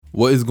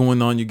What is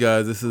going on, you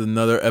guys? This is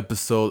another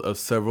episode of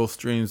Several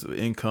Streams of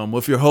Income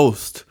with your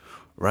host,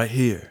 right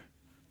here,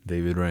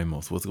 David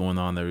Ramos. What's going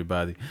on,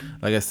 everybody?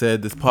 Like I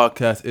said, this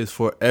podcast is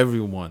for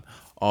everyone,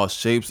 all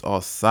shapes, all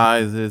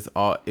sizes,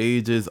 all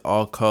ages,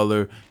 all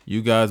color.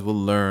 You guys will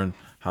learn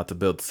how to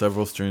build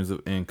several streams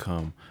of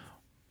income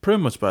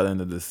pretty much by the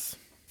end of this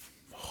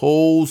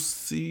whole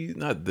season,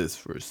 not this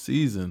first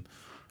season.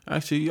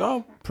 Actually,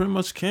 y'all pretty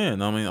much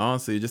can. I mean,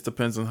 honestly, it just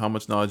depends on how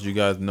much knowledge you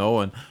guys know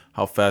and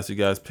how fast you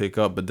guys pick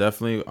up. But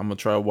definitely, I'm going to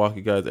try to walk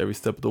you guys every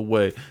step of the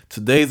way.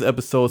 Today's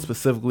episode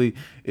specifically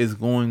is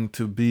going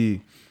to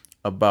be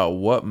about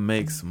what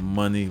makes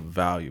money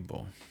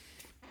valuable.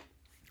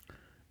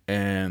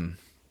 And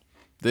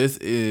this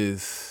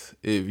is,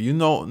 if you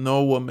don't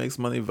know what makes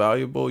money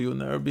valuable, you'll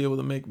never be able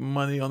to make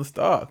money on the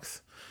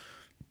stocks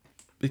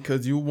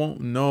because you won't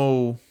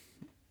know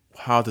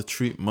how to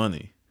treat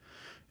money.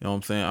 You know what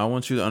I'm saying? I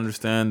want you to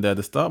understand that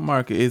the stock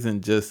market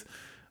isn't just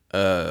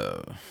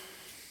a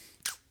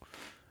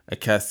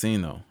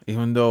casino,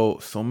 even though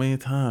so many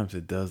times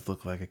it does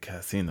look like a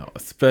casino,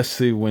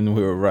 especially when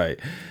we were right.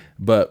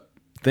 But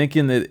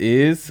thinking it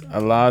is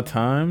a lot of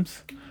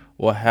times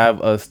will have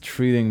us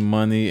treating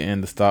money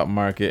and the stock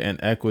market and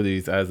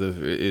equities as if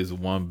it is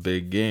one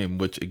big game,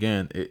 which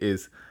again, it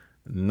is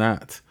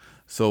not.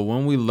 So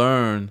when we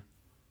learn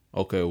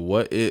okay,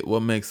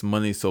 what makes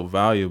money so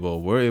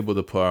valuable? We're able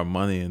to put our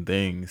money in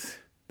things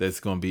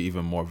that's going to be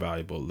even more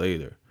valuable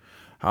later.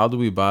 How do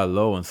we buy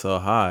low and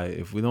sell high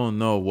if we don't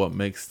know what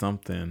makes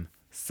something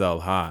sell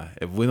high?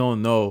 If we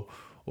don't know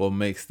what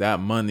makes that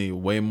money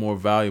way more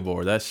valuable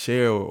or that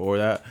share or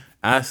that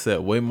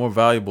asset way more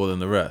valuable than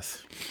the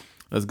rest?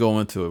 Let's go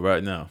into it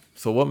right now.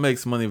 So what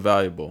makes money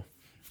valuable?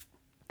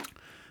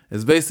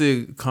 It's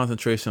basically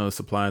concentration of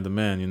supply and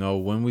demand. You know,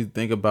 when we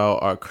think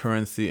about our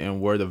currency and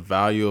where the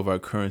value of our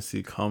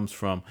currency comes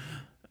from,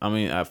 I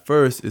mean, at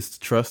first, it's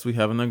the trust we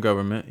have in the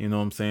government. You know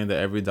what I'm saying? That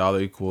every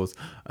dollar equals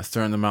a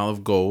certain amount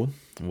of gold.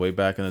 Way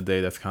back in the day,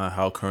 that's kind of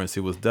how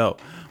currency was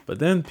dealt. But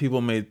then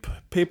people made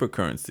paper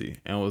currency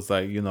and it was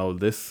like, you know,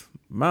 this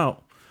amount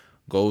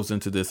goes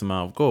into this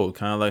amount of gold.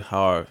 Kind of like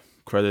how our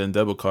credit and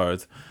debit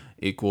cards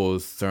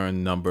equals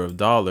certain number of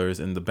dollars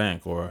in the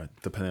bank, or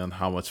depending on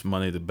how much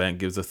money the bank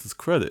gives us as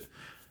credit.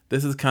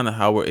 This is kind of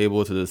how we're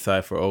able to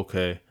decipher,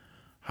 okay,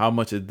 how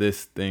much is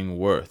this thing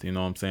worth? You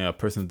know what I'm saying? A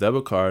person's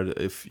debit card,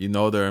 if you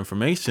know their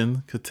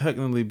information, could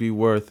technically be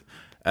worth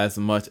as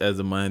much as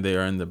the money they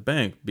earn in the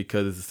bank,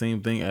 because it's the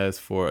same thing as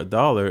for a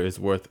dollar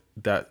is worth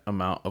that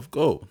amount of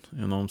gold.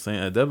 You know what I'm saying?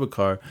 A debit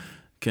card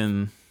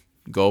can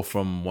go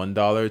from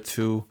 $1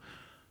 to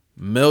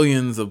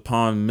millions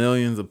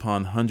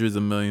upon hundreds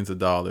of millions of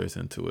dollars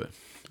into it,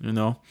 you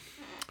know?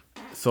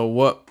 So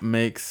what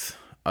makes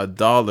a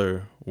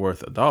dollar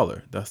worth a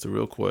dollar? That's the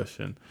real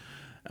question.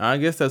 And I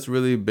guess that's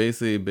really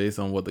basically based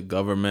on what the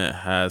government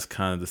has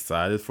kind of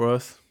decided for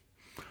us.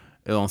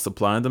 It's on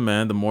supply and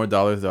demand. The more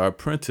dollars that are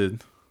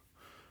printed,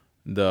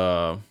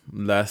 the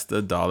less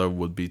the dollar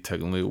would be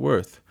technically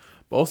worth.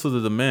 But also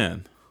the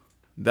demand.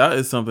 That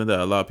is something that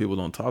a lot of people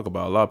don't talk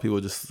about. A lot of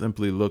people just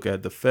simply look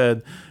at the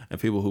Fed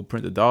and people who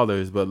print the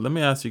dollars. But let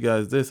me ask you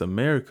guys this.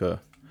 America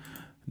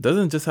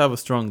doesn't just have a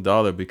strong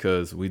dollar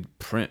because we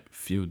print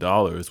few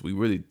dollars. We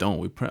really don't.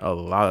 We print a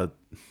lot of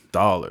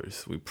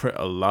dollars. We print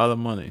a lot of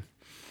money.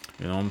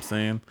 You know what I'm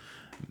saying?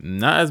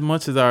 Not as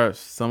much as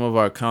some of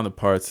our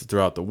counterparts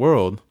throughout the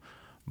world,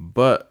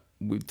 but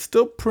we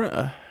still print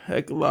a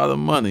heck of a lot of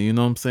money. You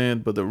know what I'm saying?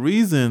 But the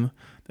reason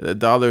that a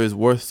dollar is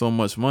worth so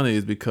much money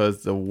is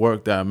because the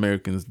work that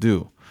Americans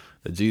do,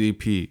 the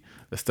GDP,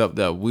 the stuff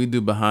that we do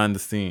behind the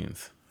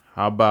scenes.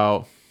 How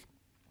about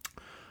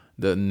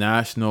the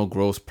national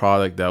gross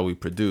product that we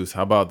produce?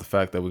 How about the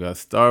fact that we got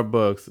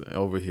Starbucks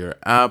over here,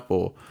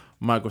 Apple,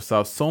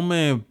 Microsoft, so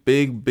many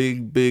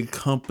big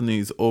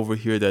companies over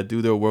here that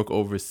do their work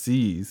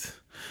overseas.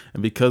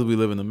 And because we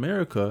live in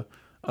America,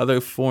 other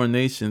foreign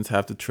nations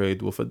have to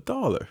trade with a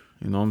dollar.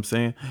 You know what I'm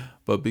saying?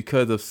 But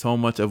because of so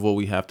much of what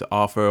we have to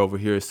offer over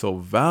here is so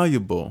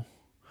valuable,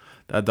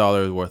 that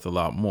dollar is worth a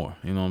lot more.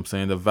 You know what I'm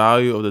saying? The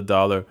value of the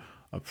dollar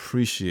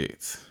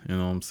appreciates. You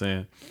know what I'm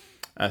saying?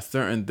 As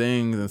certain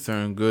things and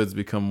certain goods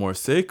become more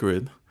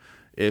sacred,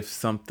 if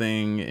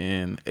something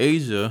in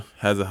Asia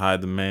has a high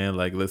demand,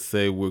 like let's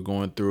say we're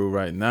going through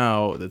right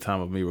now, at the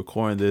time of me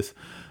recording this,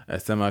 a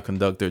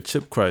semiconductor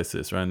chip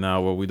crisis right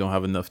now where we don't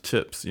have enough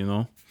chips, you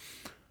know?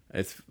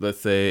 It's, let's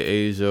say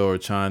Asia or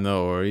China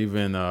or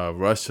even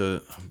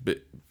Russia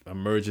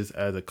emerges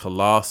as a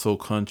colossal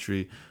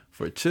country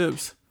for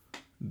chips,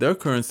 their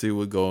currency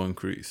would go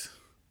increase.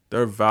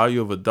 Their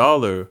value of a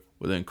dollar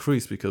would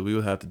increase because we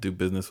would have to do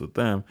business with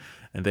them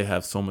and they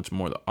have so much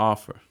more to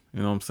offer.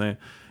 You know what I'm saying?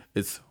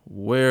 It's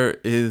where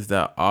is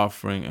that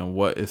offering and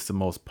what is the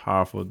most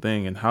powerful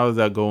thing, and how does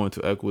that go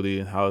into equity,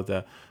 and how does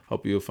that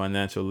help you with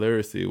financial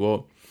literacy?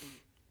 Well,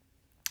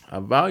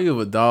 a value of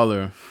a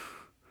dollar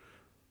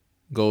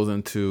goes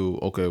into,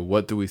 okay,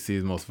 what do we see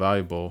as most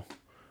valuable?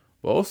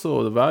 But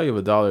also the value of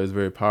a dollar is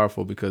very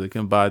powerful because it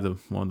can buy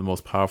one of the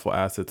most powerful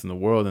assets in the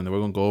world. And we're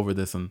going to go over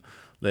this in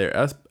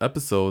later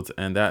episodes,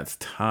 and that's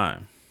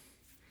time.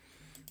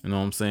 You know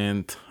what I'm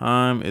saying?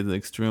 Time is an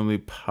extremely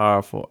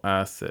powerful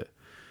asset.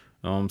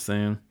 You know what I'm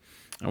saying?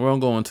 And we're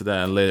going to go into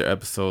that in later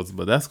episodes.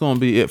 But that's going to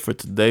be it for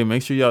today.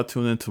 Make sure y'all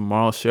tune in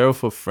tomorrow. Share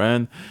with a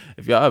friend.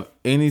 If y'all have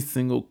any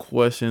single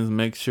questions,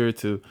 make sure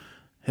to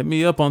hit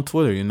me up on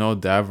Twitter.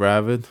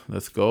 DavRavid.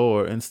 Let's go.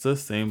 Or Insta.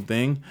 Same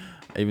thing.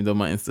 Even though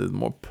my Insta is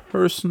more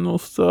personal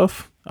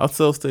stuff. I'll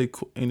still take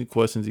any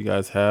questions you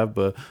guys have.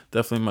 But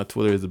definitely my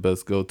Twitter is the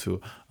best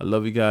go-to. I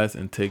love you guys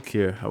and take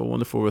care. Have a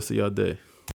wonderful rest of y'all day.